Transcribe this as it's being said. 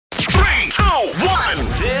1.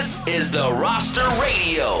 This is the Roster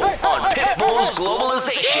Radio on Pitbull's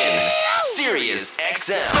Globalization, Sirius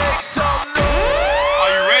XM. Are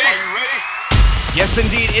you ready? Yes,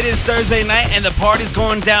 indeed. It is Thursday night, and the party's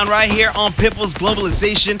going down right here on Pitbull's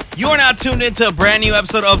Globalization. You are now tuned into a brand new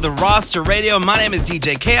episode of the Roster Radio. My name is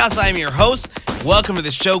DJ Chaos. I am your host. Welcome to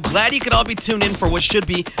the show. Glad you could all be tuned in for what should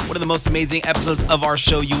be one of the most amazing episodes of our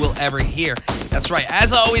show you will ever hear. That's right.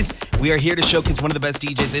 As always, we are here to showcase one of the best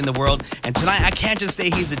DJs in the world. And tonight, I can't just say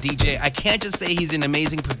he's a DJ. I can't just say he's an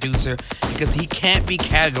amazing producer because he can't be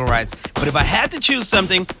categorized. But if I had to choose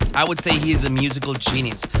something, I would say he is a musical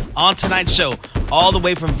genius. On tonight's show, all the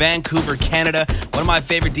way from Vancouver, Canada, one of my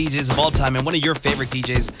favorite DJs of all time and one of your favorite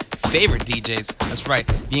DJs. That's right.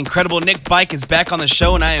 The incredible Nick Bike is back on the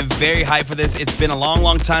show, and I am very hyped for this. It's been a long,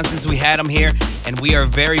 long time since we had him here, and we are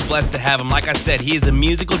very blessed to have him. Like I said, he is a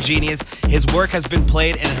musical genius. His work has been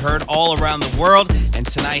played and heard all around the world, and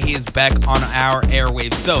tonight he is back on our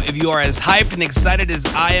airwaves. So if you are as hyped and excited as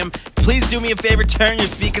I am, please do me a favor, turn your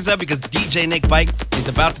speakers up because DJ Nick Bike is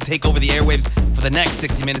about to take over the airwaves for the next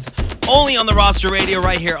 60 minutes, only on the Roster Radio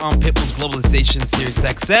right here on Pitbull's Globalization, Sirius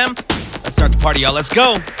XM. Let's start the party, y'all. Let's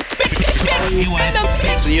go.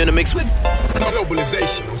 So you're in the mix with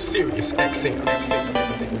Globalization on Sirius XM.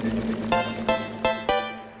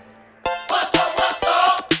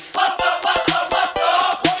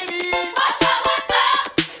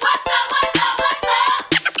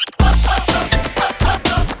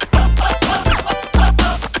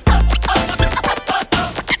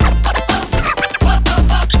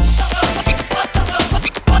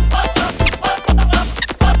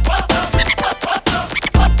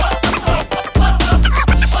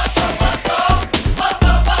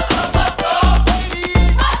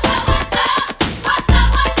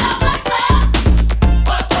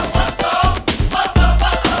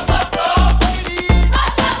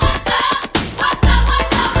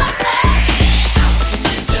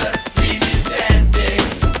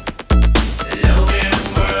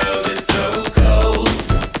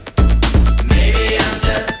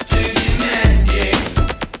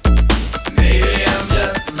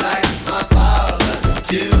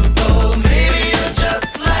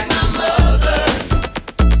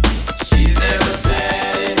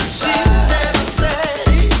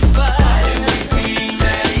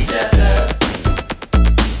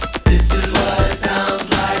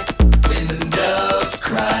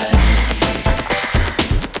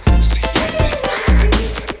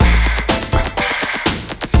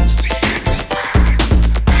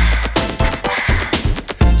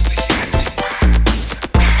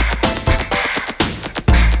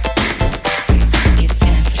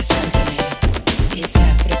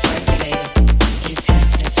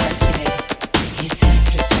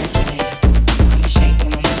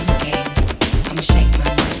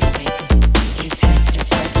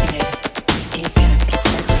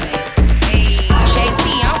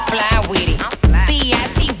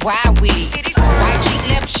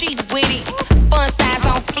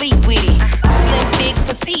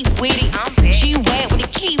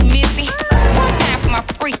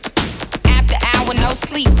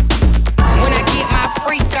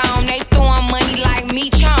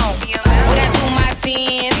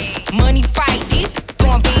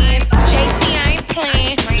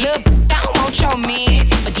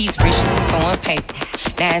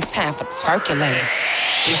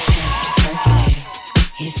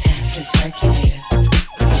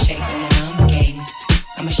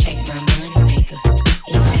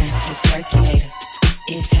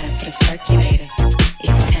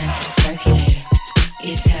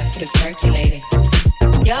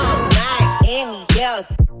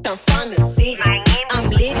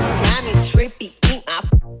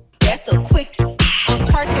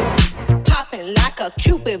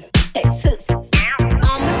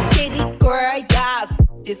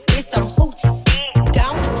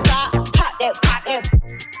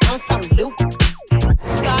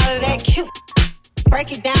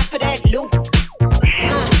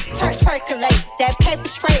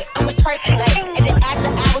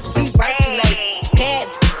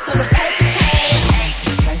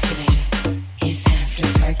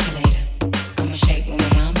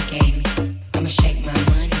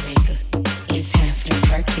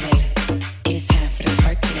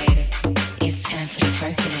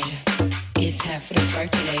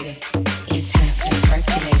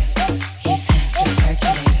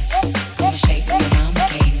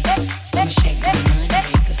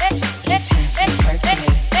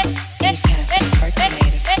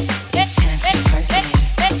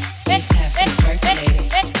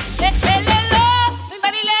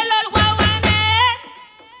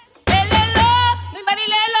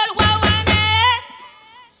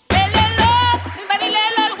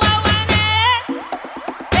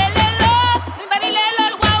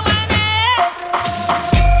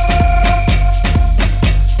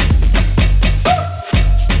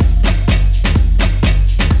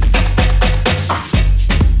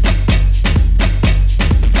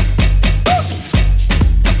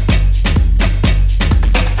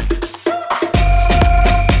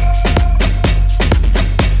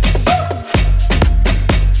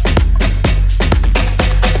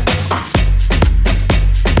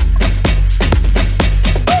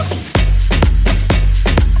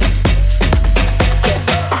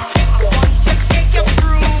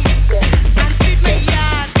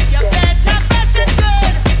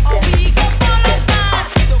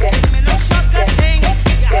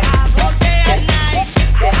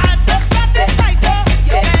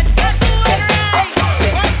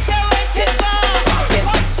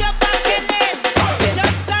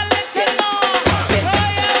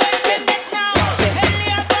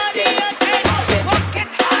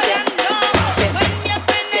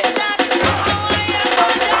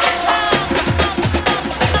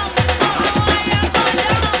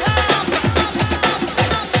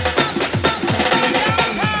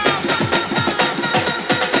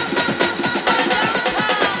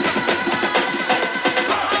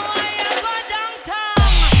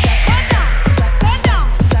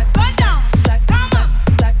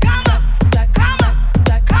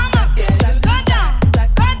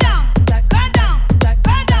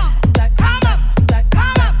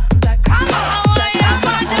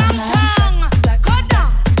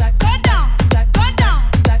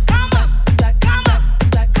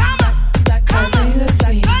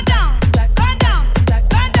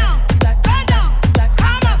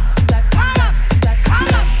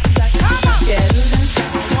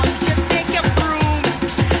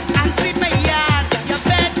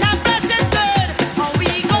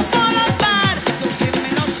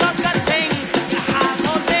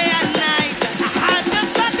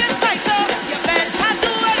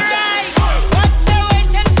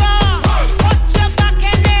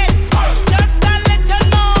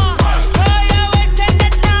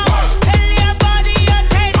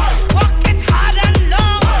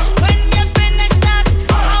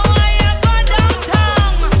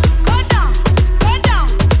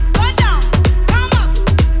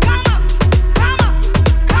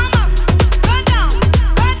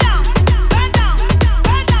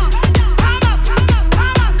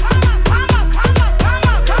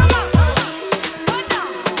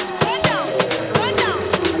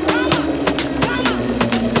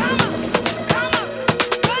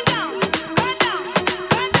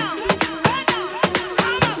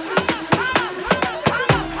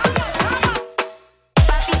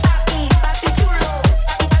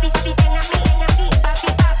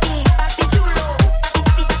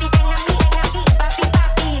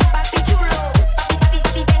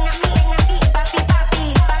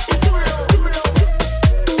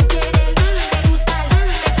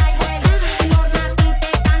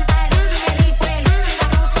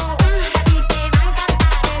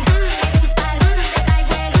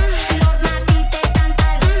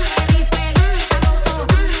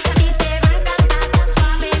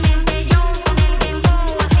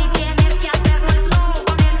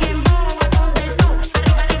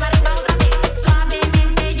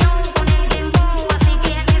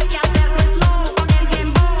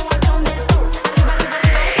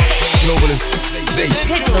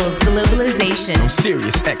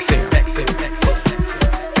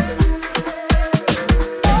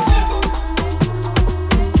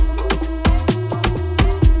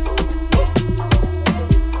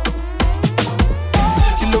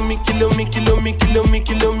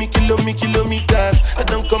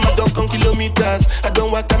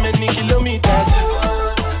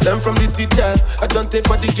 take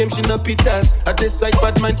for the game, she no pitas. I decide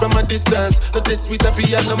bad mind from a distance. Not this sweet, I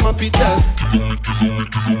be all on my pitas.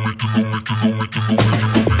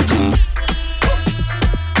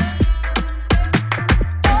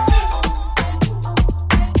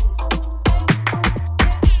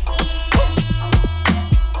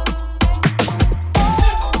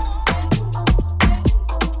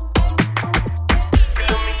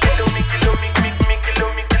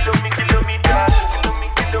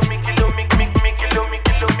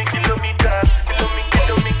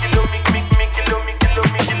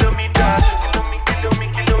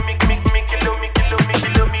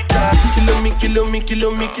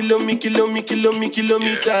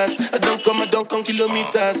 Kilometers. I don't come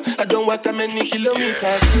kilometers. I don't walk that many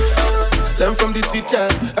kilometers. Learn from the teacher.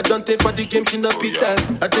 I don't take for the game, she no pitas.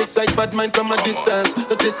 I decide bad mind from a distance.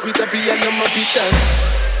 Not this sweet, I be all on my pitas.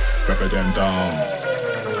 Pepper them down.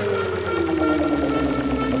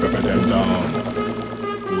 Pepper them down.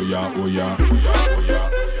 Oh yeah, oh yeah, oh yeah, oh yeah.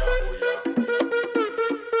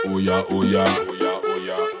 Oh yeah, oh yeah, oh yeah, oh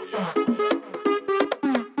yeah.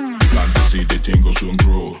 Plan to see the thing go soon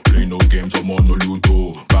grow. Play no games or more no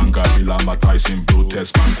ludo. Banga be like my Tyson bro.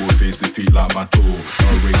 Test man go face the feet like my toe. No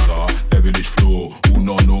razor, devilish flow. Who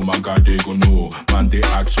no know my guy they go know. Man they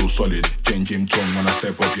act so solid. Change him tongue when I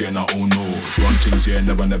step up here now oh no. Run things here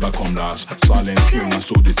never come last. Silent pure I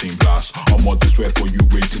saw the thing glass. I'm out to swear for you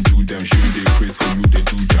waiting to them. Shit they crazy for you they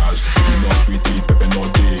do jazz. You know sweetie pepper no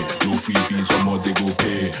day. No freebies or more they go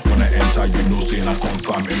pay. When I enter you know saying I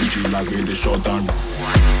confirm. Energy like where they shut down.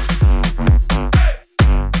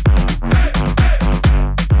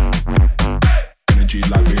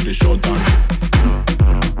 Like where they shut down.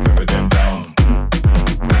 Pepper them down.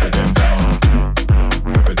 Pepper them down.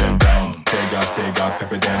 Pepper them down. Take gas,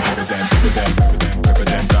 pepper them, pepper them, pepper them, pepper them, pepper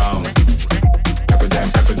them down. Pepper them,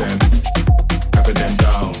 pepper them. Pepper them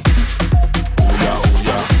down. Oh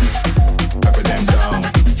yeah, pepper them down.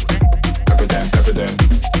 Pepper them, pepper them.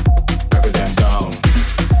 Pepper them down.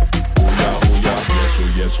 Oh yeah,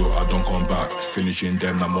 yes, so I don't come back. Finishing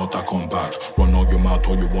them, now Mortal Kombat. Run out your mouth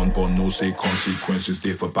all you want, but no say consequences,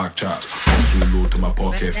 they for back chat. I'm so low to my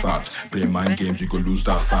pocket fat. Play mind games, you could lose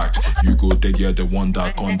that fact. You go dead, you're the one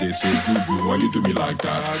that con they say, Goo, why you do me like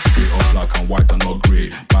that? Straight up black and white and not grey.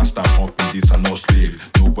 Master up in this and no slave.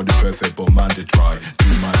 Nobody perfect, but man they try.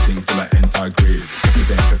 Do my thing till I enter grave.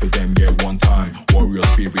 Pepper them, yeah, one time. Warrior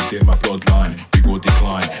spirit, they my bloodline. We go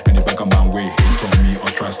decline. Any back of man way, hate on me or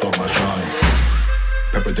try stop my shine.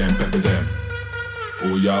 Pepper them, pepper them.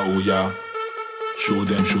 Oh yeah. Show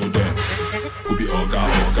them. Who be Oga.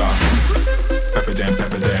 Pepper them.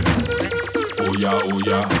 Oh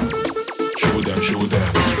yeah. Show them.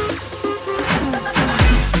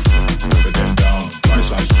 Pepper them down.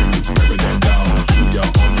 Rice and stew. Pepper them down. Suya,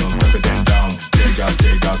 onion. Pepper them down. Take gas.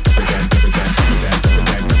 Pepper them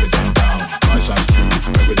down. Rice and stew.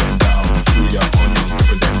 Pepper them down. Suya, onion.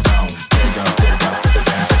 Pepper them down. Take gas. Pepper them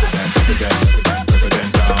down.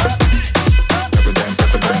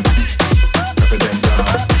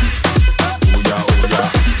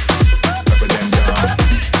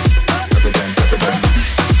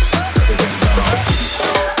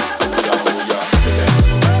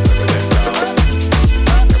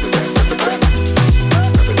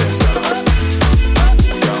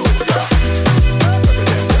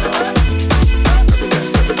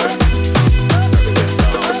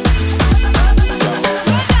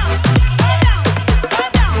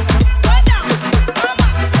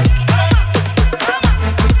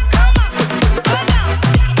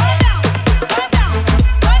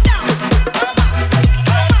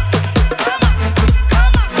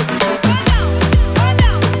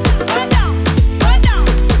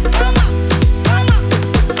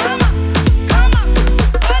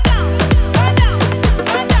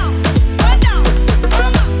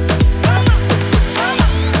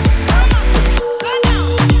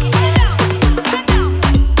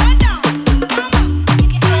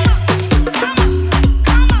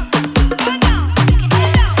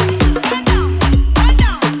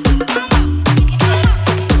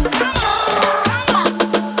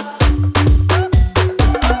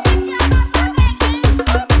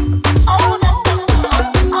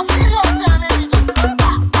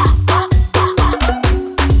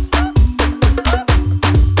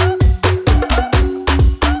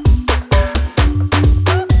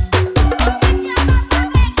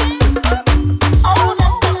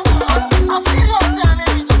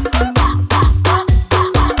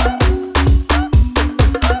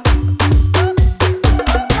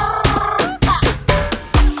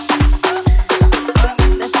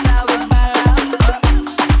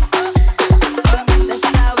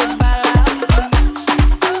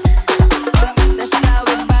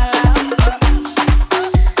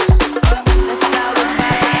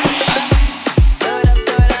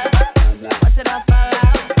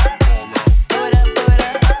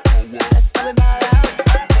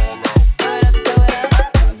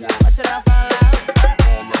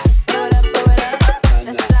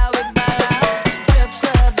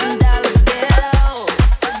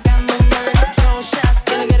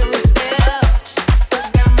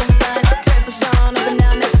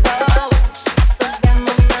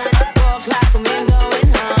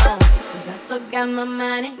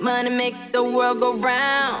 world go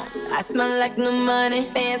round. I smell like new money.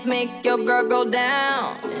 Bands make your girl go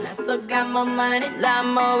down. And I still got my money. Lot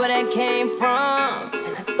more where that came from.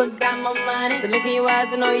 And I still got my money. The look in your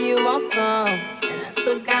eyes, I know you want some. And I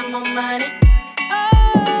still got my money.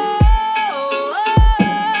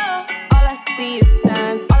 All I see is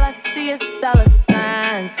signs. All I see is dollar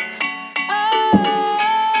signs.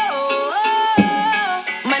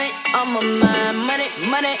 Money on my mind.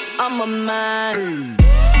 Money on my mind.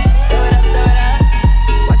 Throw it up.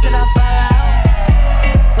 Watch it all fall out.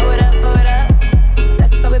 Throw it up.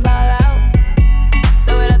 That's how we ball out.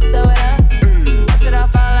 Throw it up. Watch it all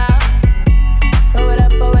fall out. Throw it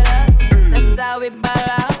up. That's how we ball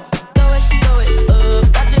out. Throw it up.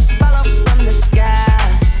 Watch it follow from the sky.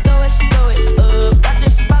 Throw it up. Watch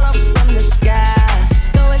it follow from the sky.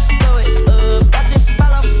 Throw it up. Watch it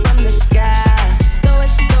follow from the sky. Throw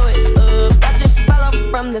it up. Watch it follow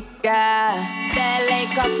from the sky. That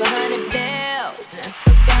lake cost $100 bills. I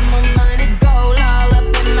still got my money. Gold all up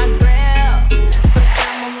in my grill. I still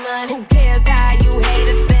got my money. Who cares how you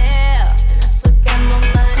haters feel? I still got my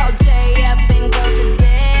money. Call J up and close the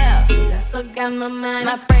deal. 'Cause I still got my money.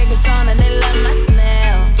 My fragrance on and they love my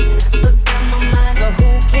smell. And I still got my money. So who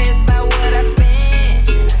cares about what I spend?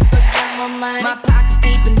 And I still got my money. My pockets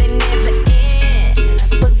deep and they never end. And I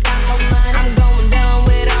still got my money. I'm going down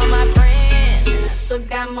with all my friends. And I still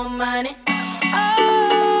got my money.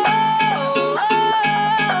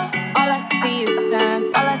 All I see is signs.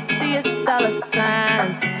 All I see is dollar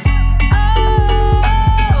signs.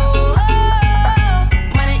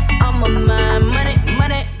 Money on my mind.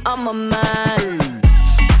 Money on my mind.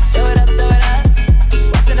 Throw it up.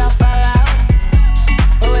 Watch it all fall out.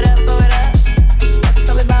 Throw it up. That's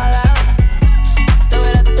how we ball out. Throw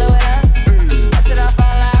it up. Watch it all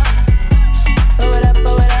fall out. Throw it up.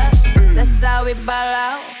 That's how we ball out. Ball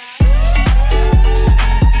out.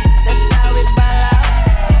 That's how we ball out.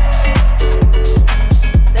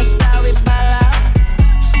 That's how we ball out. That's how we ball out.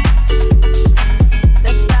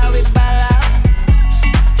 That's how we ball out.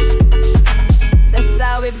 That's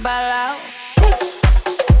how we ball out. That's how we ball out.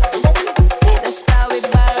 That's how we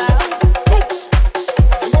ball out.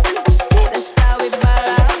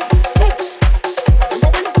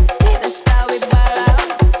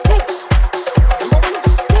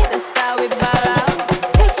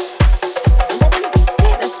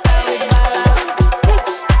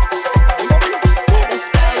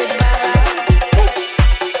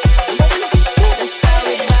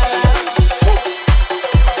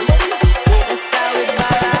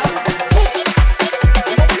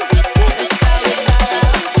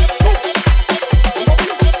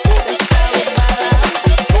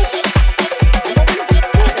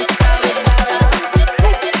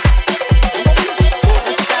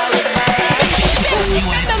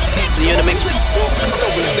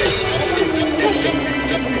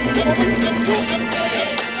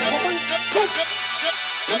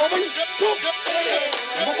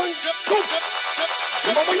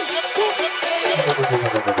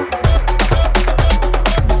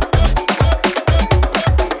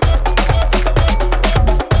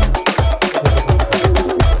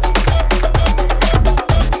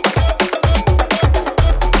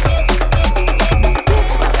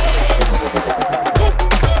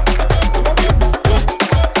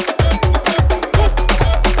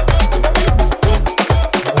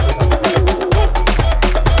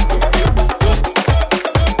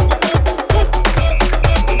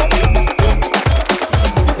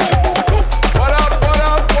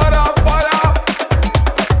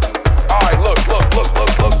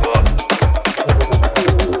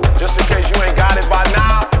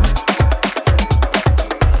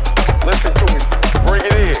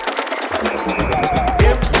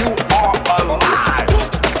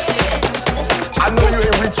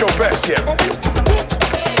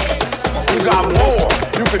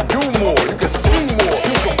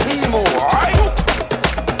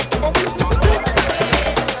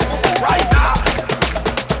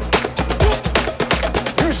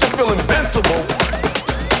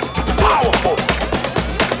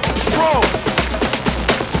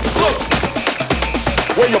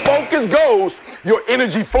 Your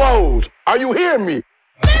energy flows. Are you hearing me?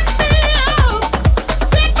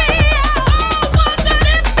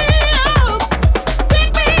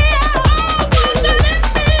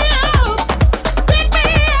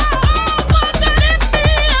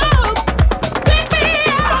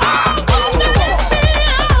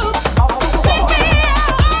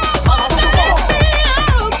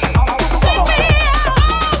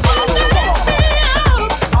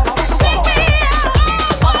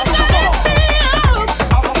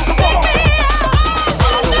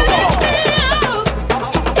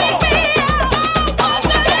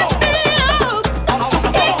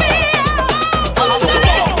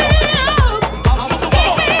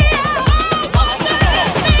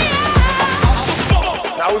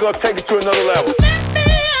 gonna take it to another level.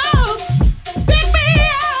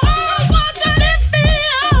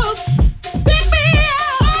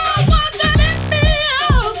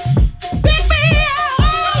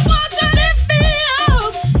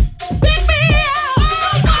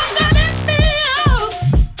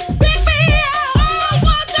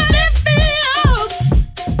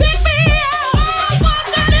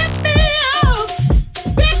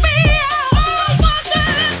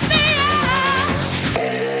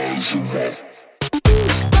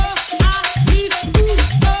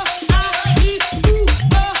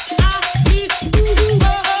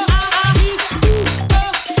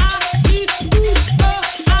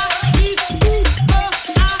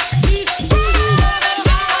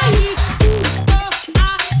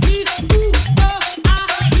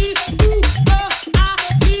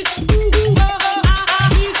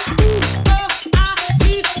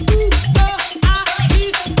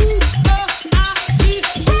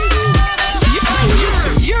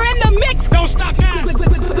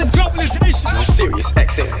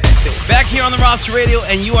 Back here on the Roster Radio,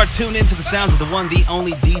 and you are tuned into the sounds of the one, the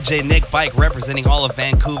only DJ Nick Bike, representing all of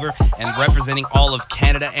Vancouver and representing all of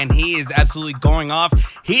Canada, and he is absolutely going off.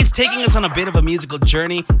 He's taking us on a bit of a musical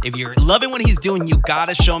journey. If you're loving what he's doing, you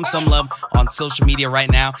gotta show him some love on social media right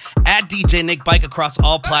now, at DJ Nick Bike across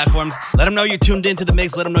all platforms. Let him know you're tuned into the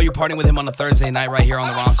mix. Let him know you're partying with him on a Thursday night right here on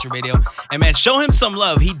the Roster Radio. And man, show him some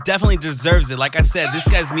love. He definitely deserves it. Like I said, this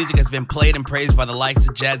guy's music has been played and praised by the likes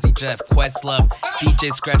of Jazzy Jeff, Questlove,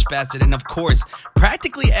 DJ Scratch Bastard, and of course,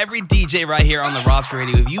 practically every DJ right here on the Roster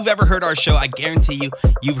Radio. If you've ever heard our show, I guarantee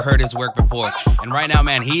you've heard his work before. And right now,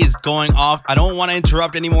 man, he is going off. I don't want to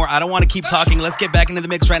interrupt anymore. I don't want to keep talking. Let's get back into the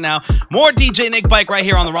mix right now. More DJ Nick Bike right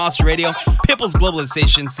here on the Roster Radio. People's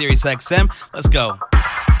Globalization, Sirius XM. Let's go.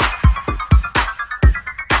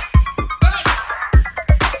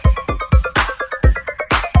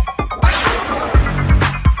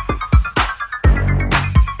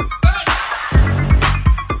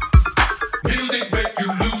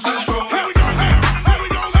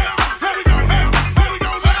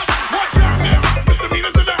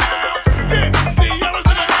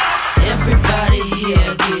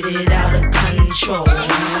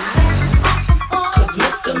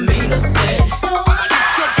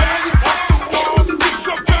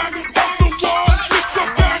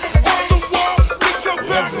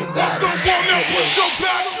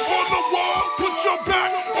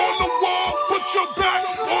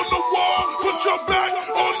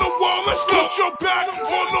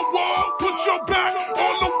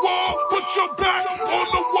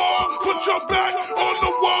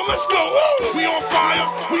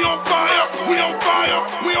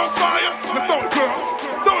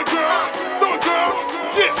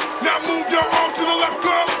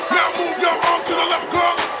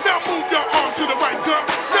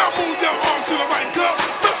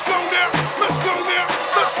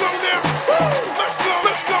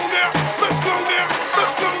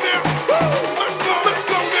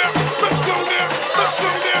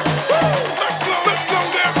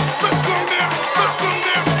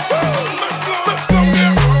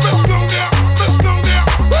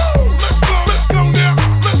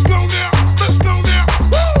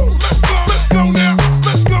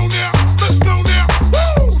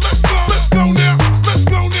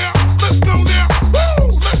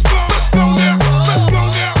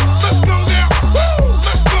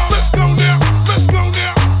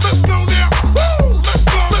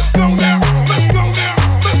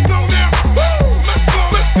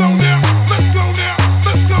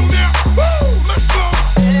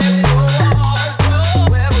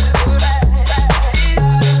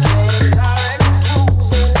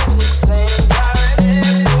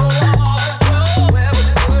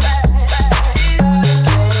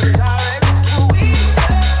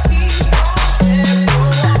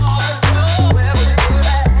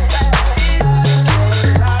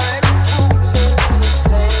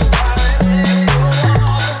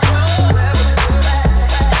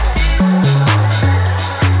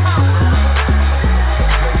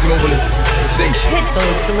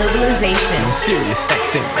 Globalization. Sirius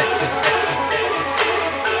XM. Straight to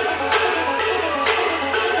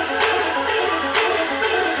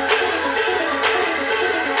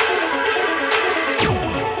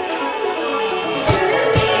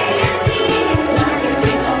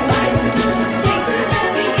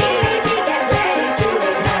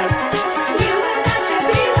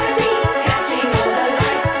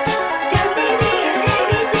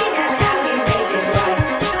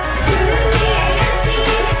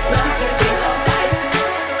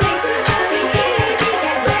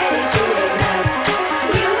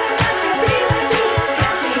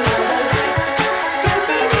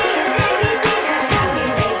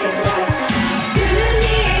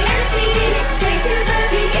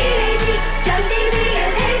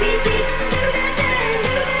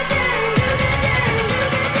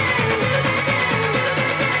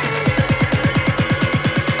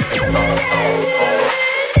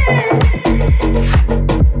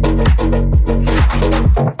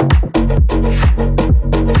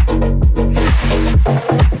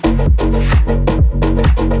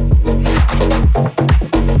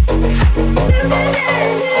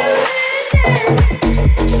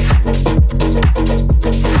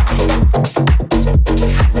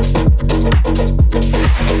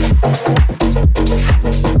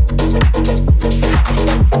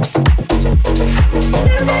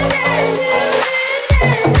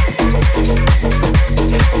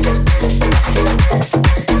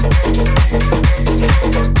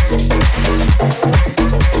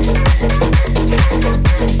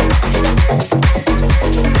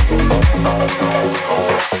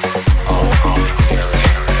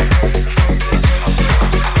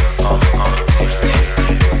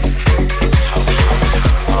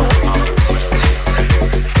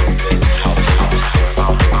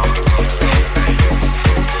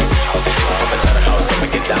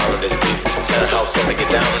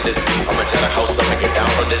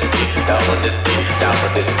this beat, down for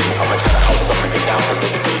this beat. I'ma try to house up and get down from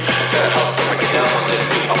this beat. Try to house up and get down from this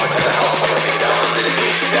beat. I'ma try to house up and get down on this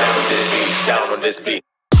beat, down on this beat, down on this beat.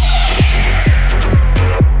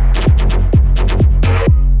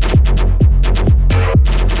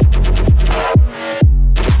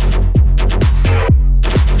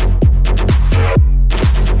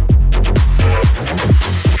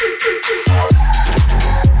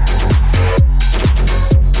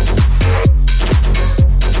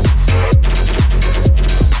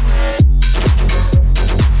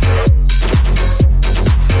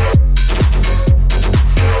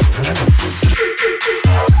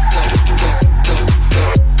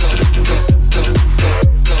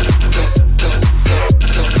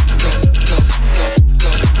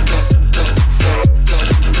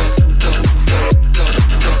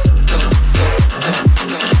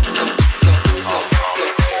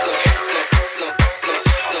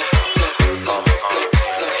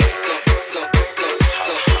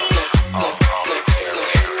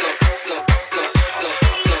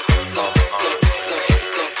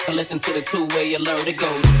 Listen to the two-way alert, it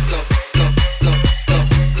goes.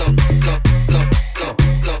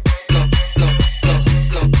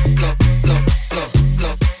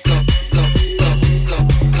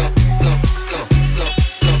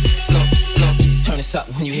 Turn this up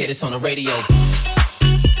when you hear this on the radio.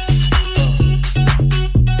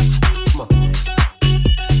 Come on.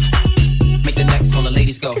 Make the next on the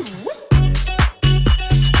ladies go.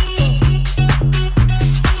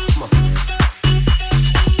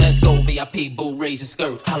 VIP, boo, raise your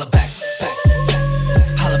skirt. Holla back, back.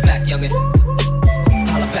 Holla back, youngin'.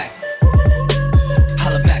 Holla back.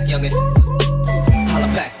 Holla back, youngin'. Holla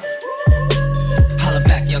back. Holla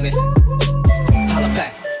back, youngin'. Holla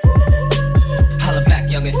back. Holla back,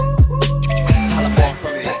 youngin'. Holla back.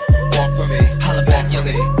 Walk for me. Holla back,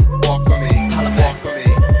 youngin'. Walk for me. Holla back for me.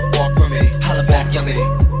 Walk for me. Holla back, youngin'.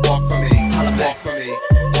 Walk for me. Holla back for me.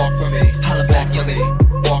 Walk for me. Holla back, youngin'.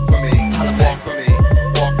 Walk for me. Holla back for me.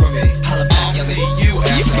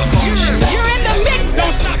 You're in the mix,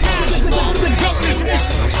 don't stop.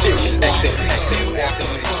 Sirius XM.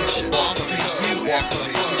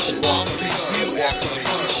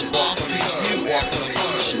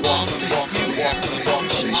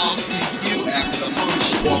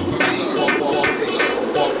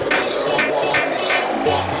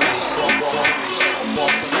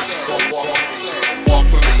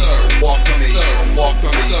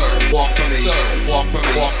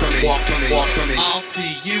 Walk for me. I'll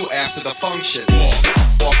see you after the function.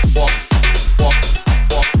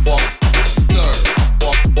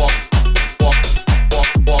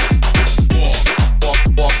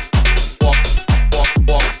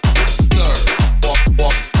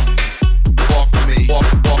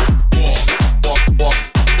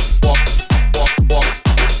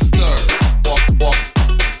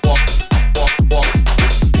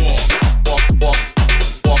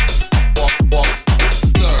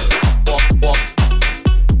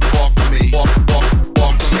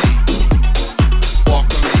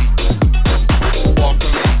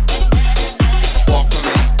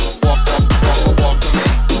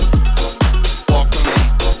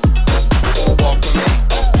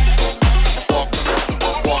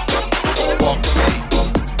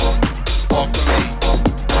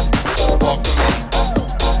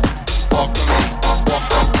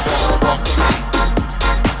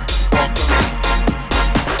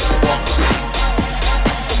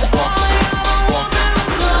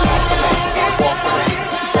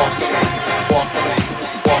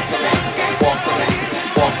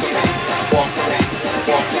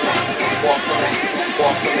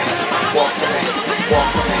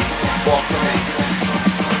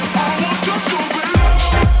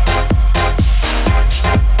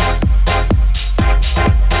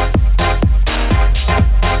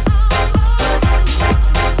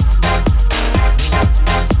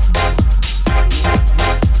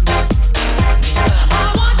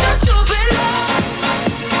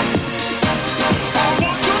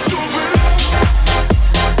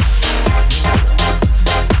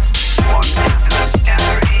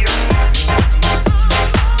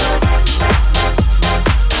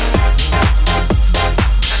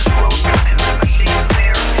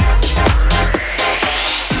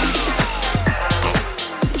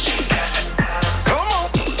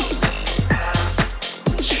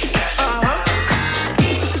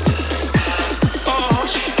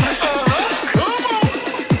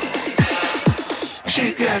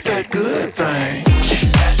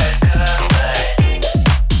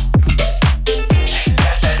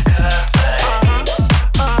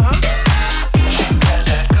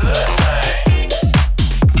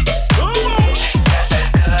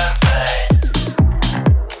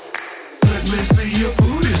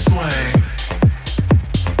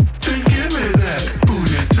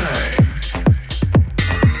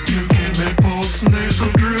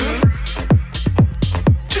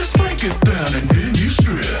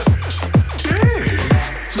 strip.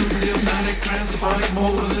 Super hypnotic, transphonic,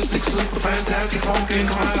 modalistic, super fantastic, funky,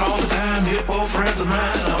 quiet all the time. Hippo friends of mine,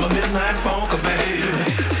 I'm a midnight funker, baby.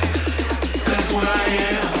 That's what I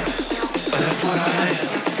am. That's what I am.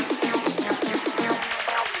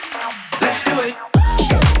 Let's do it.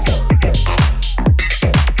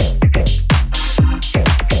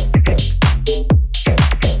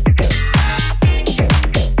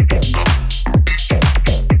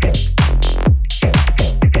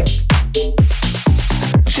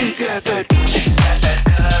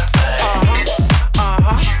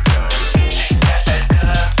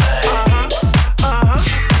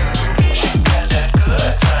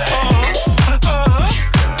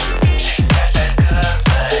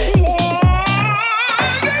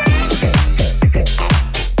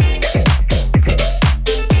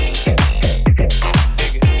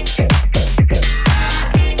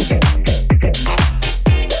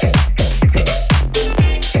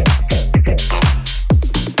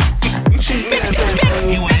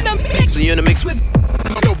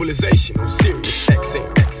 Globalization on Sirius XM.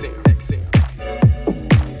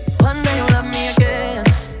 One day you'll love me again.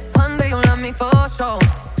 One day you'll love me for sure.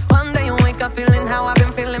 One day you'll wake up feeling how I've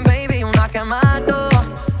been feeling, baby. You'll knock at my door.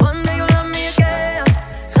 One day you'll love me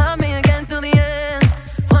again till the end.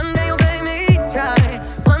 One day you'll pay me to try.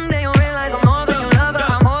 One day you'll realize I'm more than your lover.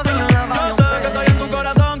 I'm more than your lover. I'm Yo sé que estoy en tu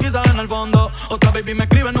corazón, quizás en el fondo. Otra baby me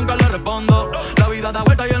escribe, nunca le respondo. La vida da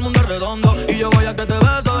vuelta y el mundo es redondo. Y yo voy a que te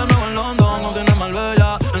beso de nuevo en London. No tienes mal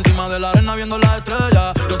bella. Encima de la arena viendo las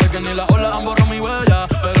estrellas. Yo sé que ni las olas han borrado mi huella,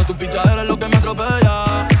 pero tu picha eres lo que me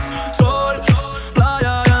atropella. Sol,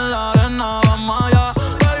 playa y en la arena vamos allá.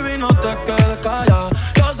 Baby, no te quedes callada.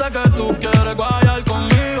 Yo sé que tú quieres guayar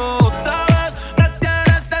conmigo otra vez. Me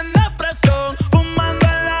tienes en depresión, fumando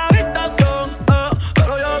en la habitación,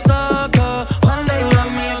 pero yo sé que one day you'll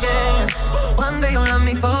love me again. One day you'll love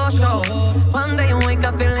me for sure. One day you'll wake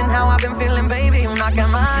up feeling how I've been feeling, baby. You'll knock at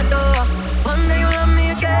my door. One day you'll love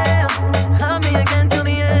me again till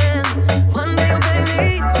the end. One day you'll pay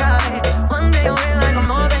me to try. One day you'll realize I'm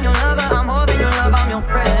more than your lover. I'm more than your love, I'm your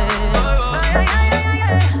friend.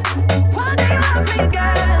 One day you'll love me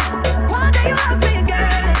again. One day you'll love me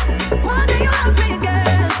again. One day you'll love me again.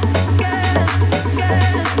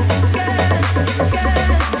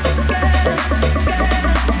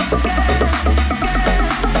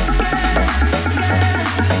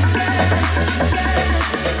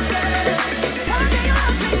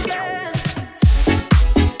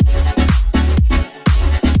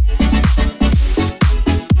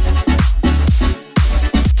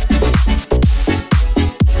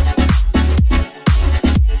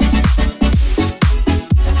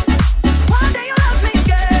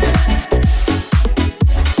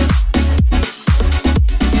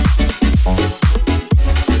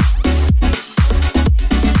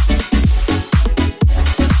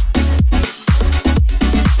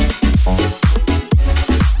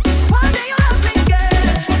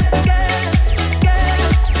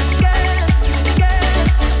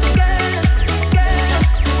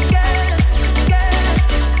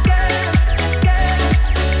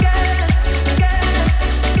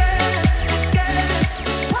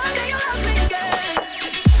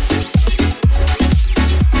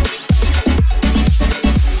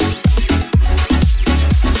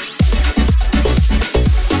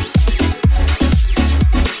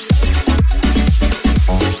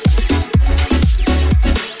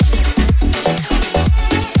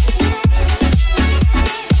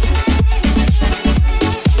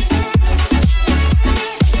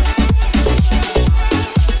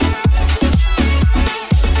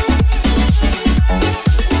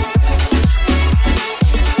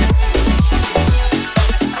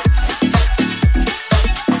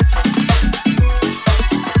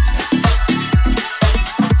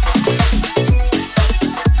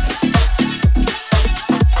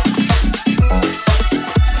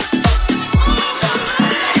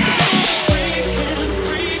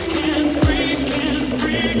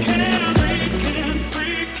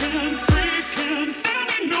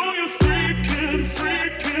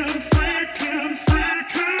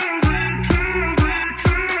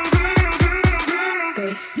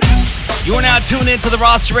 You are now tuned into the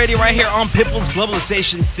Roster Radio right here on Pitbull's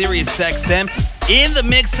Globalization Sirius XM. In the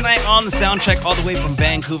mix tonight on the soundtrack all the way from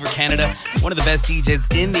Vancouver, Canada. One of the best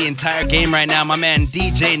DJs in the entire game right now. My man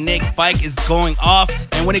DJ Nick Bike is going off.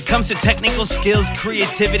 And when it comes to technical skills,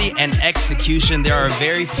 creativity, and execution, there are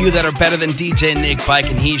very few that are better than DJ Nick Bike,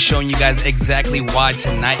 and he's showing you guys exactly why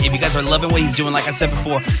tonight. If you guys are loving what he's doing, like I said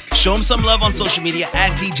before, show him some love on social media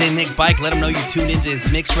at DJ Nick Bike. Let him know you're tuned into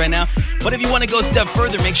his mix right now. But if you want to go a step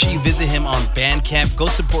further, make sure you visit him on Bandcamp. Go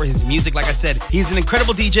support his music. Like I said, he's an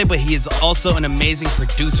incredible DJ, but he is also an amazing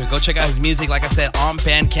producer. Go check out his music, like I said, on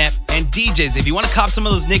Bandcamp. And DJs, if you want to cop some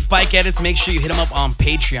of those Nick Bike edits, make sure you hit him up on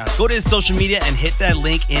Patreon. Go to his social media and hit that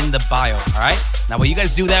link in the bio, all right? Now, while you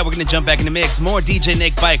guys do that, we're going to jump back in the mix. More DJ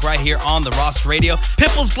Nick Bike right here on the Roster Radio.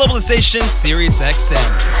 Pitbull's Globalization, Sirius XM.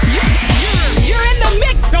 You're in the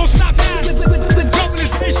mix. Don't stop now. With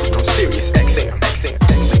Globalization. Sirius XM.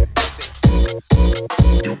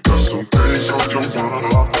 You got some things on your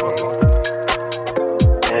mind.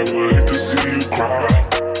 I would hate to see you cry.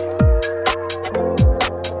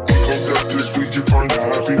 You gon' get this week, you find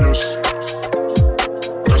happiness.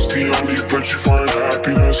 That's the only place you find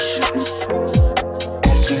happiness.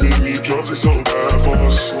 Off too many drugs, it's so bad for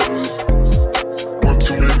us. One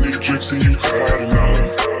too many drinks and you had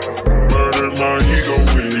enough. Murdered my ego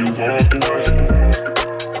when you walked away.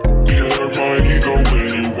 You hurt my ego when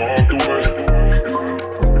you walked away.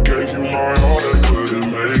 Gave you my heart, I couldn't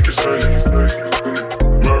make it stay.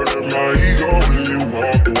 Murdered my ego when you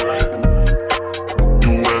walked away.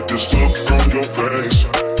 You had this look on your face.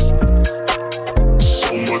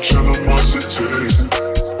 So much animosity.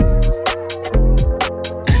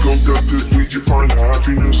 Ego got this week, you find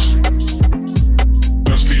happiness.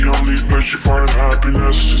 That's the only place you find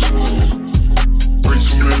happiness. Way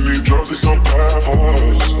too many drugs, it's so bad for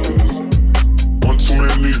us. One too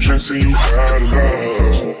many drinks and you had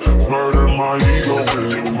enough. Murdered my ego when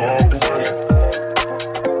you walked away.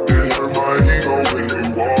 It hurt my ego when you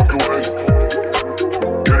walked away.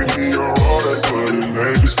 Gave me your heart, I couldn't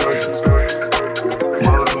make it stay.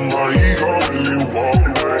 Murdered my ego when you walked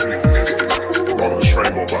away. On the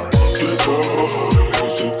train go by.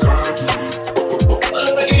 I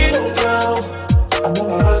let my ego down. I know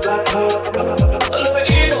my heart's back up. I let my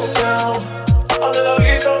ego down. I let my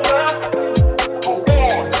ego down. Go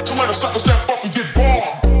on, too many suckers step up and get born.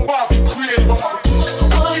 Bobby created my heart. So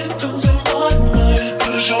why you losing my mind?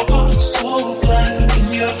 'Cause your heart is so blind and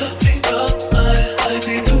you're nothing outside. I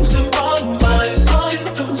be losing my mind. Why you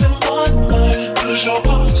losing my mind? 'Cause your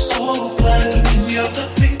heart is so blind and you're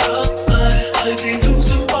nothing outside. I be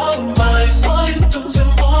losing my mind. Why you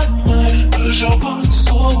losing my mind? 'Cause your heart is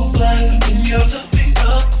so blind and you're nothing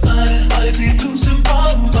outside. I be losing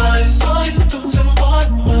my mind. Why you losing my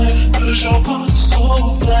mind? 'Cause your heart is so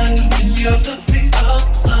blind and you're nothing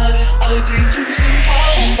outside. I be losing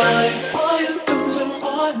my mind. Why you losing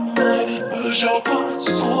my mind? 'Cause your heart is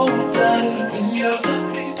so blind and you're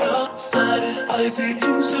nothing outside. I be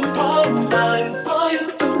losing my mind. Why you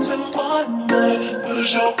losing my mind?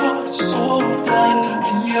 'Cause your heart is so blind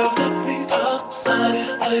and you're nothing outside.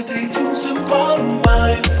 I be losing my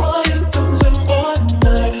mind. Why you losing my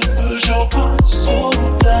mind? 'Cause your heart is so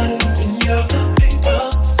blind and you're nothing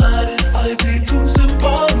outside. I be losing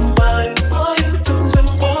my mind. Why you losing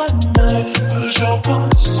my mind? 'Cause your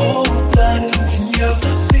heart is so blind and you're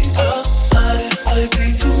nothing outside. I be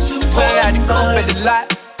losing my mind. Put out the coupe at the lot.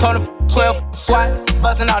 Told him 12 SWAT.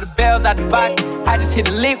 Busting all the bells out the box. I just hit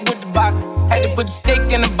a lick with the box. Had to put the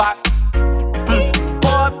stick in the box.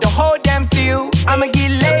 Pour up the whole damn seal. I'ma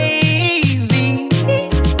get lazy.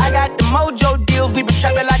 I got the mojo deals. We been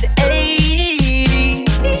trapping like the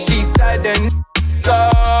 80s. She said the so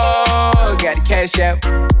got the cash out.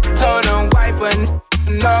 Told him wipe a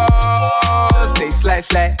no. Say slash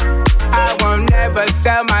slash. I won't never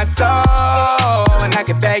sell my soul. And I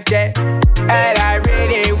can back that. And I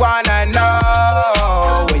really wanna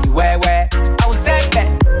know where you at, where? I was at that,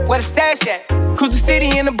 where the stash at? Cruise the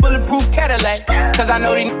city in a bulletproof Cadillac. Cause I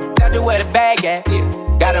know these out there where the bag at. Yeah.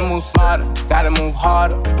 Gotta move smarter, gotta move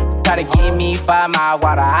harder. Gotta give me 5 mile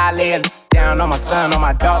water. I lay a down on my son, on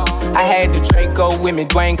my daughter. I had the Draco with me,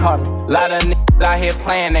 Dwayne Carter. Lot of niggas out here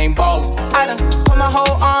playing, ain't ballin'. I done put my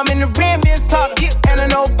whole arm in the rim, Vince Carter. And I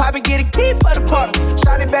know Poppy get a key for the party.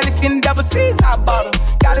 Shawty barely seen the double C's, I bought her.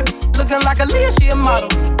 Got it looking like a Leah, she a model.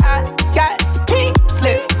 I got pink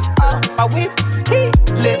slip. My whip is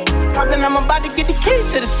keyless. Poppin', I'm about to get the key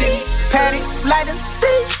to the city. Patty, light and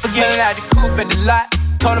see. Forgetting out the coupe at the lot.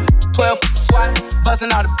 Told him 12 SWAT.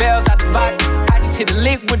 Bustin' all the bells out the box. I just hit a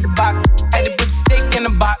lick with the box. Had to put the stick in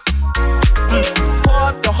the box. Pour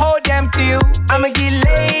up the whole damn seal. I'ma get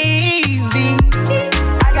lazy.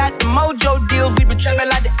 I got the mojo deals. We been trapping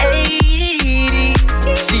like the 80s.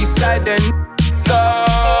 She said the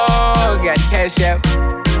soul. Got the cash out.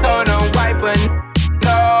 Hold on, wipe a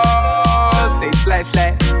no. Say slash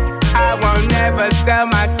slash. I won't never sell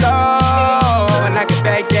my soul. And I can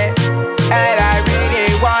back that. And I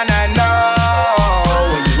really wanna know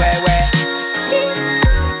where you at, where?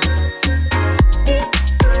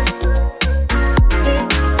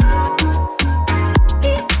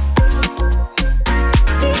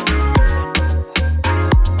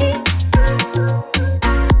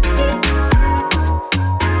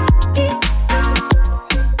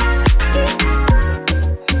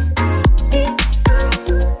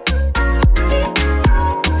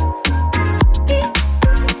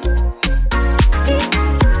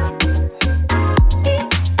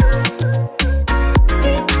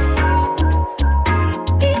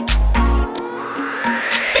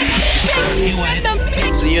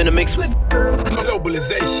 In the mix with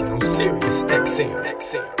Globalization on Sirius XM.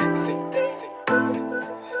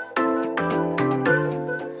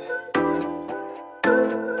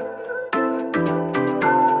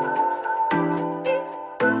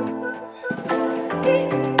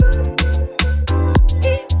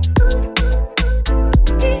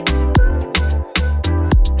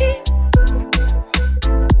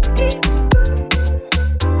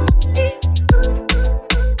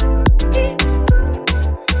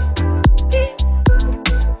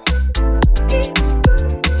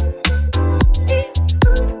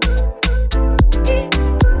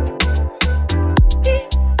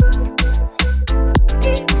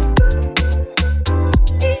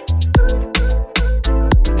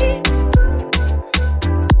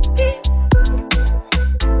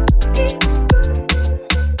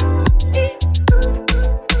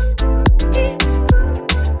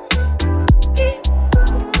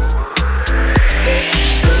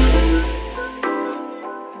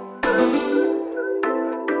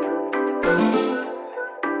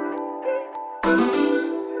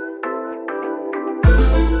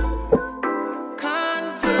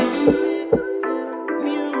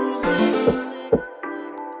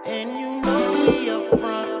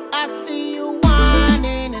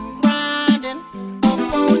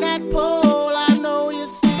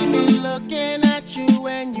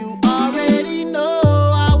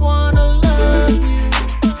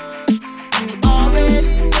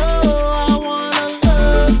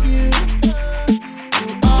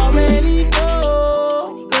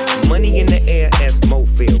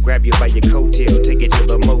 Grab you by your coattail, take it to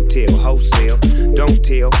the motel, wholesale. Don't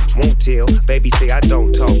tell, won't tell. Baby say I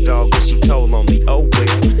don't talk, dog, but she told on me. Oh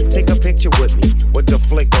well, take a picture with me. What the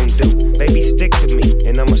flick gon' do? Baby stick to me,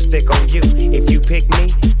 and I'ma stick on you. If you pick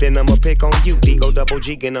me, then I'ma pick on you. D-Go double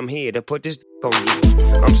G, and I'm here to put this on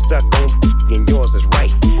you. I'm stuck on and yours is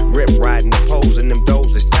right. Rip riding the poles and them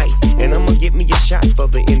doors is tight. And I'ma get me a shot for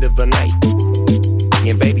the end of the night.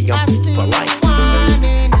 And baby, I'm polite.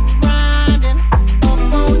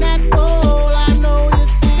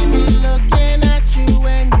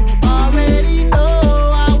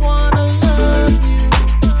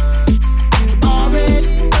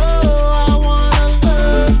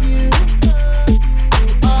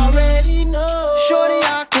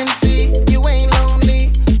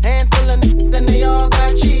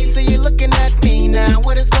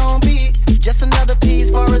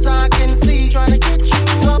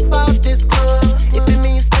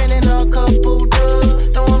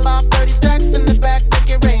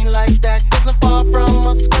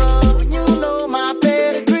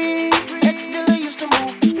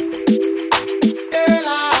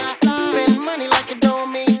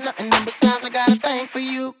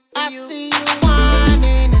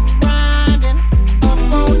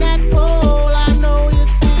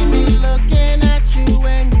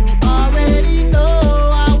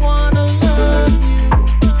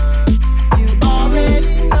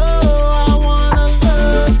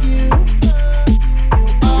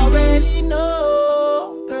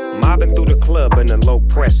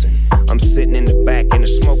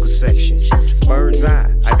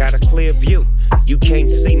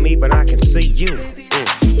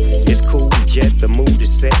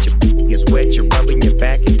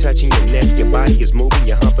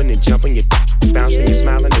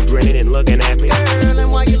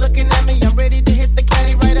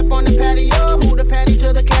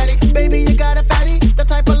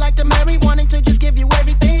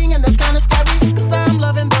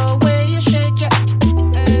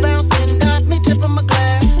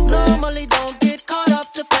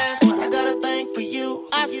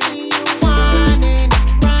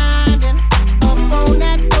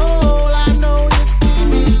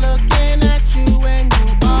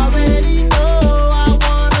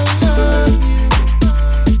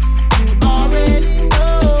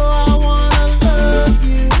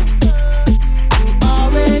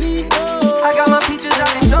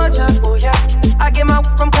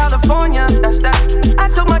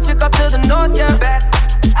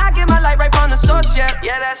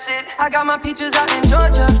 I got my peaches out in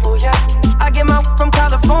Georgia. Oh yeah. I get my from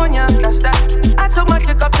California. That's that. I took my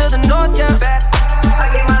chick up to the north, yeah. I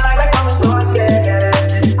get my life right from the source,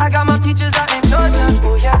 yeah. I got my peaches out in Georgia.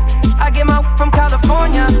 Oh yeah. I get my from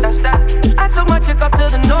California. That's that. I took my chick up to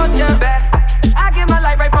the north, yeah. I get my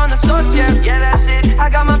light right from the source, yeah. Yeah, that's it. I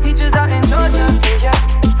got my peaches out in Georgia. Oh yeah.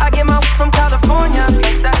 I get my from California.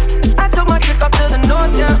 That's that. I took my chick up to the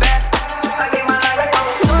north, yeah. I get my light right from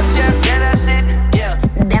the source, yeah. Yeah, that's it. Yeah.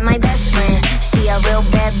 That my best friend. She a real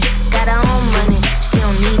bad bitch, got her own money. She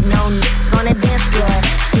don't need no on the dance floor.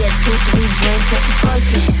 She had 2-3 drinks and she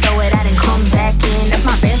twerking. She throw it out and come back in. That's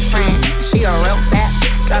my best friend. She a real bad,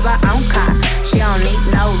 drive her own car. She don't need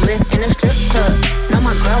no lift in a strip club. No,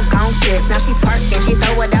 my girl gon' tip. Now she twerking, she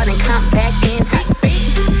throw it out and come back in.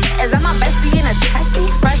 Is that my bestie in a taxi?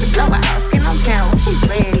 Fresh blowout, skin on town, she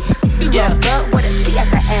ready. You look good with a T at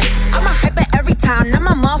the end. I'm a hyper every time, now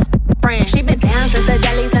my motherfucking friend. She been down since the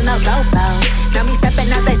jellies and the Lobos. Now me stepping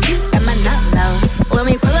out the Jeep and my nut nose. When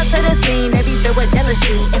we pull up to the scene, they be filled with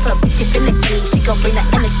jealousy. If a bitch is finicky, she gon' bring the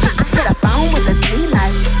energy. Hit a phone with a sweet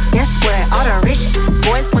life. Guess what? All the rich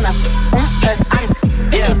boys wanna us. I just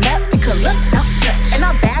it up, we could look, don't touch. And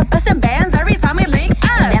I'm bad, bustin' bands every time we link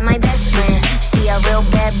up. That my best friend. She a real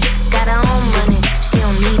bad bitch, got her own money. She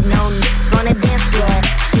don't need no on the dance floor.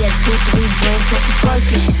 She had 2-3 drinks when she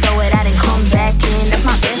twerking. She throw it out and come back in. That's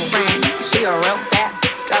my best friend. She a real bad,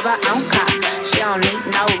 drive her own car. She don't need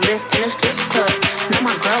no lift in a strip club. No,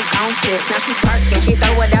 my girl gon' tip. Now she twerking, she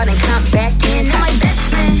throw it out and come back in. That's my best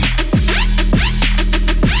friend.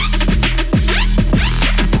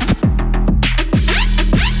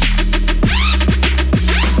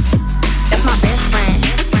 That's my best friend.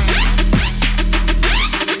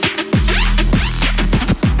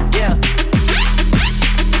 Yeah.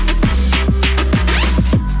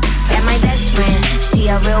 That's my best friend. She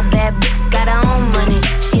a real bad bitch, got her own money.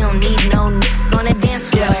 She don't need no on the dance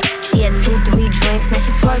floor. She had 2-3 drinks, now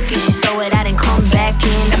she twerking. She throw it out and come back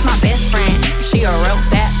in. That's my best friend. She a real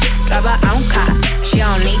bad, drive her own car. She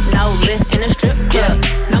don't need no lift in a strip club.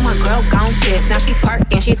 No, my girl gon' tip. Now she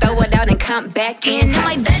twerking, she throw it out and come back in. That's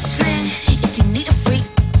my best friend. If you need a freak,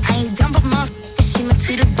 I ain't dumb but motherfucker. She my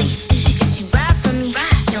Tweedledee. If she ride for me,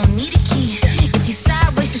 she don't need a key. If you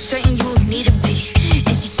sideways, you straight and you need a beat.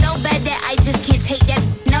 And she so bad that I just can't take that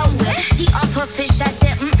nowhere. She off her fish, I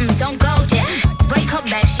said, don't go there. Break her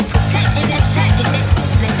back, she protect and attack it.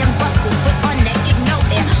 Let them buckle, foot on neck, get no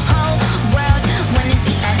air. Whole world wanna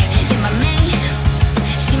be us. In my main,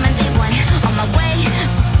 she my day one. On my way,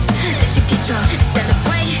 let you get drunk,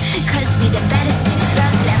 celebrate. Cause we the baddest in the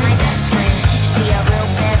club. That my best friend. She a real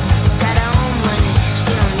bad, got her own money.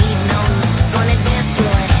 She don't need no on the dance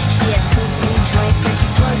floor. She had 2-3 drinks, now she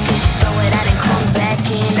twerking. She throw it out and come back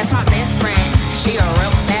in. That's my best friend. She a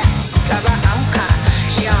real bad, drive her own car.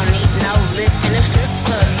 She don't need no lift in a strip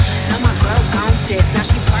club. Now my girl gon' tip. Now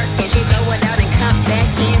she twerking, she throw it out and come back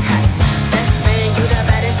in. Best friend, you the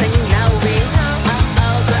baddest and you know it.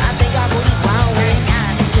 Uh-oh, girl, I think our booty growing.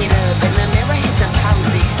 Get up in the mirror, hit the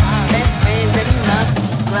poses. Best friends and you love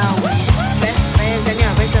glowing. Best friends and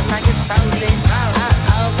your wrist up like it's frozen.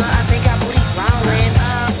 Uh-oh, girl, I think our booty growing.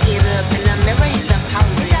 Get up in the mirror, hit the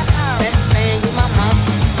poses. Best friend, you my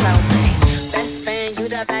motherfucking soulmate. Best friend, you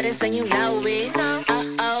the baddest and you know it.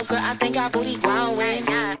 Uh-oh, girl, I think our booty growing.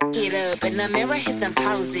 Get up in the mirror, hit them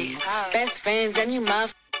poses. Best friends and you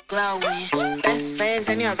motherfucking glowing. Best friends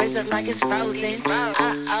and your wrist up like it's frozen.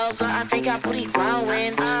 Uh-oh, girl, I think our booty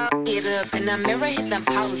growing. Get up in the mirror, hit them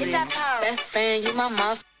poses. Best friend, you my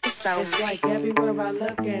motherfucking soulmate. It's like everywhere I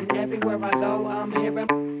look and everywhere I go, I'm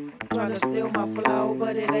hearing trying to steal my flow,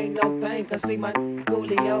 but it ain't no thing. Cause see my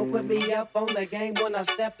Coolio put me up on the game when I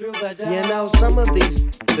step through the door. You know, some of these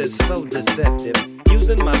is so deceptive.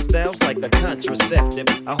 Using my styles like a contraceptive.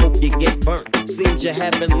 I hope you get burnt. Seems you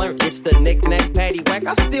haven't learned. It's the knick-knack, paddywhack.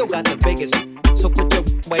 I still got the biggest. So put your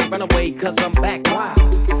way, run away, cause I'm back. Wow.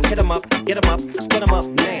 Hit 'em up, get 'em up, split 'em up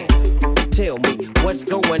now. Tell me what's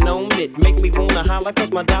going on. It make me wanna holler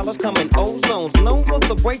cause my dollars come in ozones. No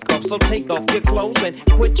other break off, so take off your clothes and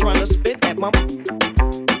quit trying to spit at my.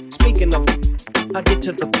 Speaking of, I get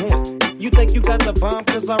to the point. You think you got the bomb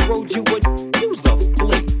cause I rode you would use a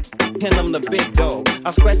flea. And I'm the big dog. I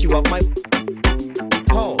scratch you off my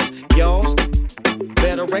paws. Y'all's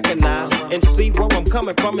better recognize and see where I'm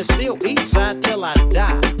coming from. It's still east side till I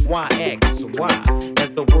die. YXY as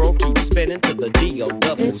the world keeps spinning to the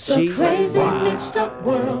D-O-double-G. It's a crazy mixed up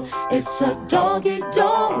world. It's a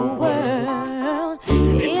dog-eat-dog world.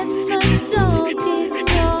 It's a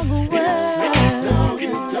dog-eat-dog world.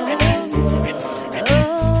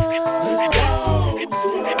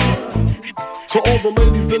 To all the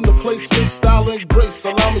ladies in the placement, style and grace.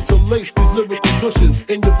 Allow me to lace these lyrical bushes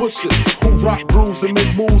in your bushes. Who rock grooves and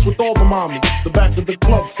make moves with all the mommies. The back of the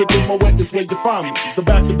club, sipping my wet is where you find me. The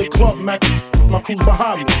back of the club, Mac, my crew's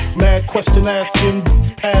behind me. Mad question asking,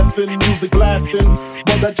 passing, music blasting.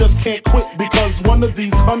 But I just can't quit because one of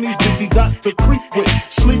these honeys Biggie got to creep with,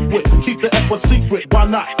 sleep with, keep the ep a secret. Why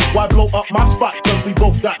not? Why blow up my spot? Cause we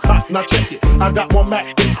both got hot. Now check it. I got more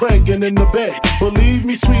Mac than Craig and in the bed. Believe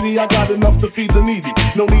me, sweetie, I got enough to feed the needy.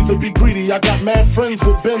 No need to be greedy. I got mad friends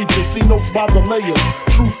with Benzes. See notes by the layers.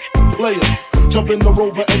 Truth players. Jump in the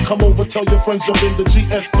Rover and come over. Tell your friends jump in the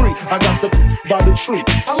GS3. I got the by the tree.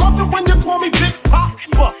 I love it when you call me Big Papa.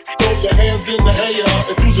 Throw your hands in the air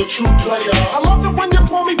if you's a true player. I love it when you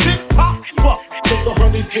call me Big Papa. So the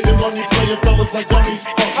honeys getting on you, playing fellas like dummies.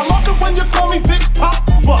 I love it when you call me Big Papa.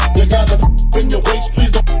 You gotta in your waist,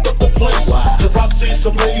 please don't up the place. Cause I see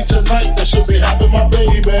some ladies tonight that should be having my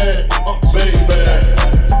baby, baby.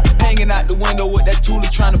 Hanging out the window with that Tula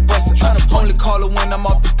trying to bust it. Only call her when I'm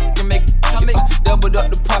off the and make it. Doubled up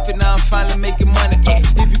the profit, now I'm finally making money.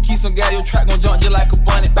 If you keep some gas, your track gon' jump just like a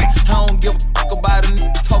bunny. I don't give a fuck about a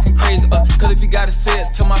nigga talking crazy. Cause if he gotta say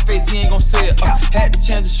it to my face, he ain't gon' say it. Had the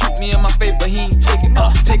chance to shoot me in my face, but he ain't take it.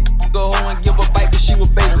 Take the go home and give a bite, cause she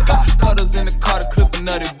was basic. Cutters in the car to clip a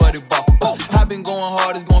nutty buddy ball. I been going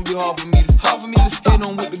hard, it's gonna be hard for me to stop. Hit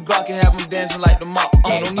on with the Glock and have him dancing like the mop.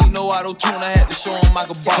 Don't need no auto-tune, I had to show him I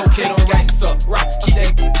could ball. Okay, don't ranks up, keep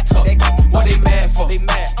that tough. What they mad for? They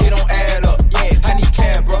mad, it don't add up. Yeah, I need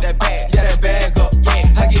cab, bro, that bag, yeah, that bag up.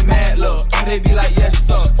 Yeah, I get mad, love, they be like, yes,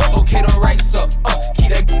 sir. Okay, don't ranks up,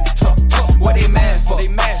 keep that tough. What they mad for? They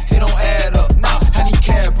mad, it don't add up. Nah, I need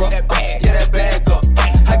cab, bro, that bag, yeah, that bag up.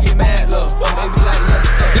 I get mad, love, they be like, yes,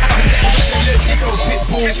 sir.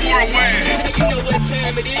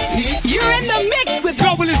 You're in the mix with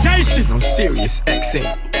globalization. I'm serious,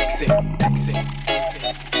 XM.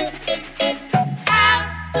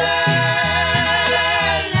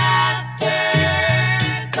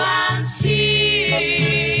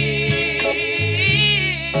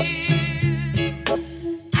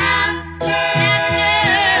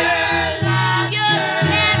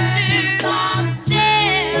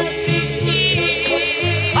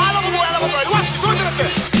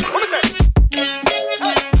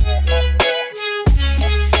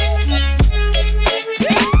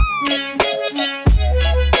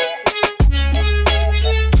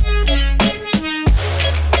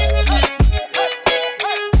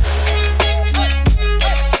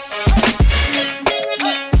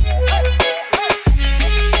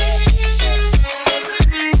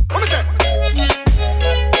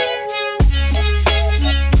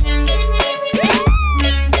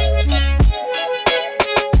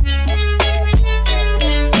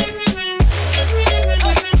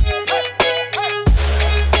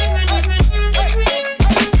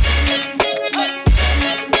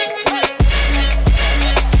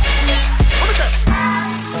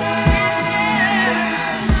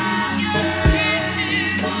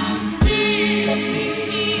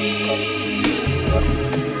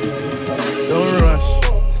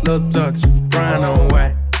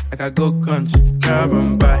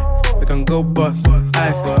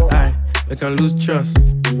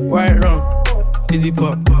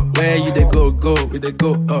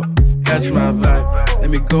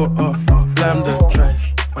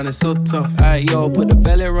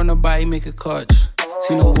 Make a clutch.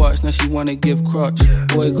 See no watch, now she wanna give crutch.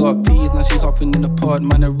 Boy got peas, now she hopping in the pod.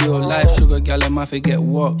 Man, a real life sugar gal, and my forget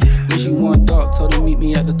walk. When she want dark, told her meet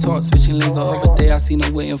me at the top. Switching lanes the other day, I seen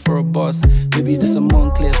her waiting for a bus. Maybe this a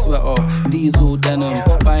Moncler sweater, diesel denim.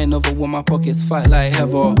 Buy another one, my pockets fight like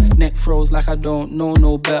heather. Neck froze like I don't know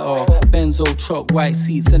no better. Benzo truck, white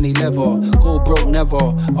seats and they leather. Go broke never,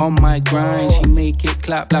 on my grind. She make it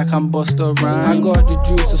clap like I'm Busta Rhymes. I got the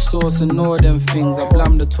juice, the sauce and all them things. I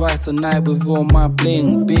blammed her twice a night with all my bling.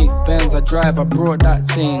 Big Benz I drive, I brought that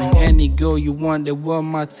thing. Any girl you want, they want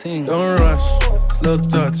my thing. Don't rush, slow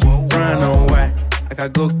touch, brown and white. Like I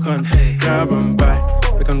go country, grab and buy.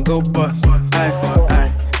 We can go bust, eye for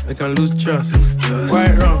eye. We can lose trust.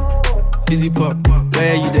 White rum, fizzy pop.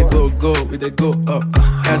 Where you they go, we they go up.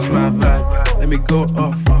 Catch my vibe, let me go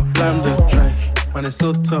off. Blam the drive, man it's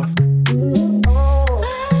so tough.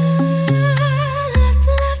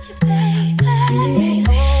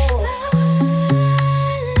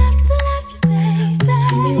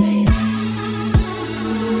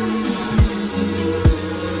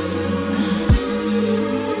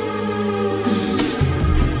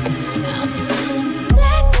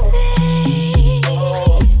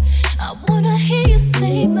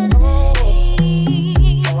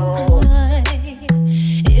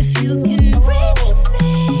 If you can reach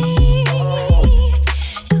me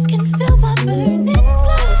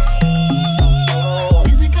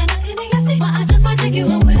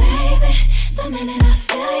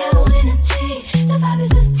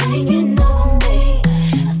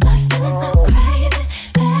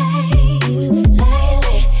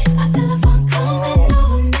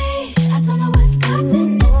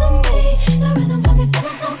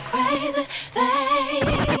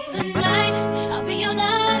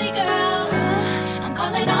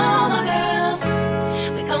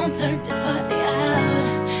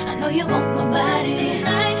my body.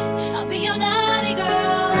 Tonight, I'll be your naughty girl.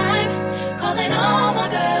 I'm calling all my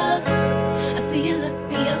girls. I see you look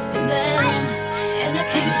me up and down, and I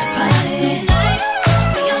came to party. Tonight,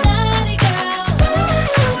 I'll be your naughty girl.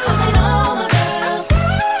 I'm calling all my girls.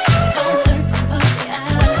 Don't turn this party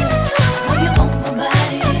out. I know you want my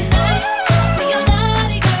body. Tonight, I'll be your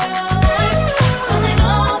naughty girl. I'm calling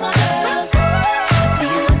all my girls. I see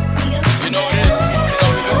you look me up and down,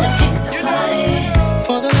 and I came to party.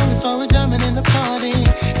 For the longest while we're jamming in the party,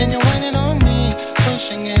 and you're whining on me,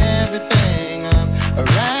 pushing everything up,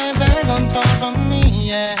 right back on top of me,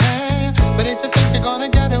 yeah. But if you think you're gonna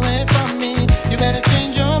get away from me, you better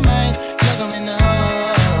change your mind. You're going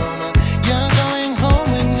home. You're going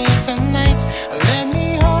home with me tonight. Let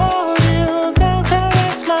me hold you, go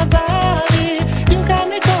caress my body. You got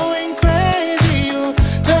me going crazy. You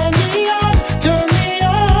turn me on, turn me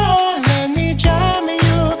on. Let me charm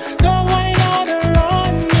you, go right out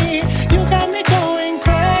around me. You got me going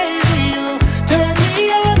crazy. You turn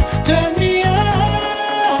me on, turn me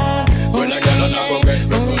on. When I get on, I go get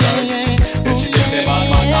me tonight. If she just say man,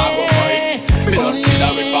 man, I go fight. Me don't feel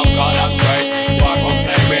that with popcorn and Sprite. Walk up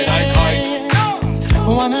play me like kite.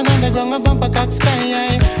 One and underground, my bumper cock sky.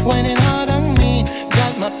 Whining hard on me,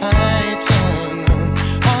 got my python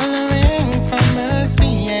hollering for mercy,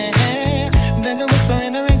 yeah. Then the whisper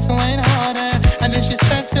in the race, wine harder. And then she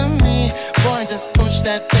said to me, boy, just push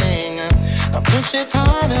that thing. Push it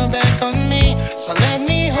harder back on me. So let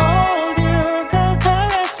me hold you, go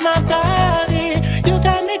caress my body. You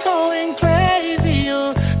got me going crazy.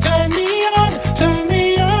 You turn me on, turn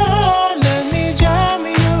me on. Let me jam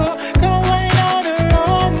you, go right out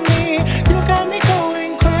around me. You got me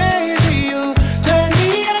going crazy. You turn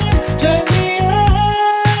me on, turn me on.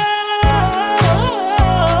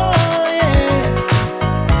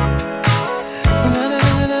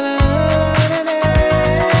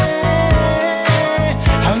 Yeah.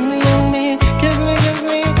 Hug me, kiss me,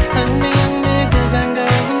 hug me, kiss and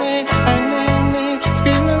caress me. Hug me,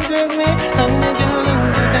 squeeze me, hug me, girl, and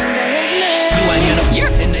kiss and caress me.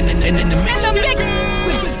 You're in the mix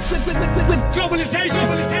with globalization.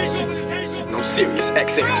 No serious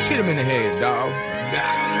XM. Hit him in the head, dog.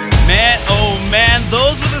 Man, oh man,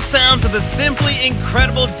 those were the sounds of the simply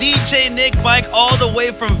incredible DJ Nick Bike all the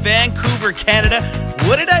way from Vancouver, Canada.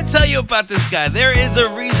 What did I tell you about this guy? There is a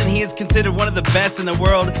reason he is considered one of the best in the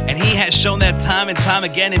world, and he has shown that time and time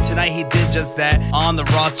again, and tonight he did just that on the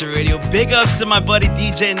Roster Radio. Big ups to my buddy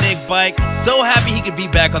DJ Nick Bike. So happy he could be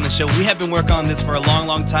back on the show. We have been working on this for a long,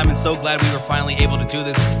 long time, and so glad we were finally able to do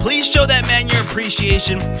this. Please show that man your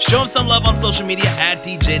appreciation. Show him some love on social media at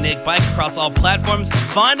DJ Nick Bike across all platforms.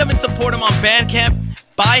 Find him and support him on Bandcamp.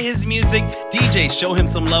 Buy his music. DJ, show him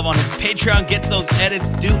some love on his Patreon. Get those edits.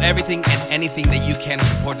 Do everything and anything that you can to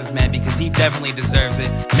support this man because he definitely deserves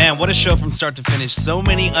it. Man, what a show from start to finish. So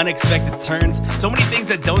many unexpected turns. So many things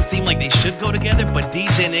that don't seem like they should go together, but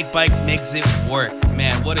DJ Nick Bike makes it work.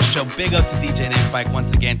 Man, what a show. Big ups to DJ Nick Bike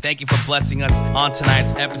once again. Thank you for blessing us on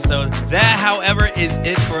tonight's episode. That, however, is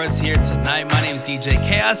it for us here tonight. My name is DJ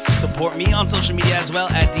Chaos. Support me on social media as well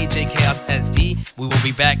at DJ Chaos SD. We will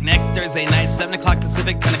be back next Thursday night, 7 o'clock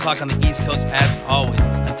Pacific, 10 o'clock on the East Coast as always.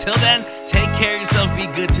 Until then, take care of yourself, be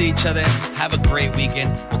good to each other, have a great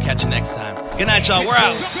weekend. We'll catch you next time. Good night, y'all. We're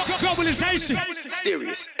out. Globalization.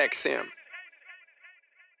 Serious XM.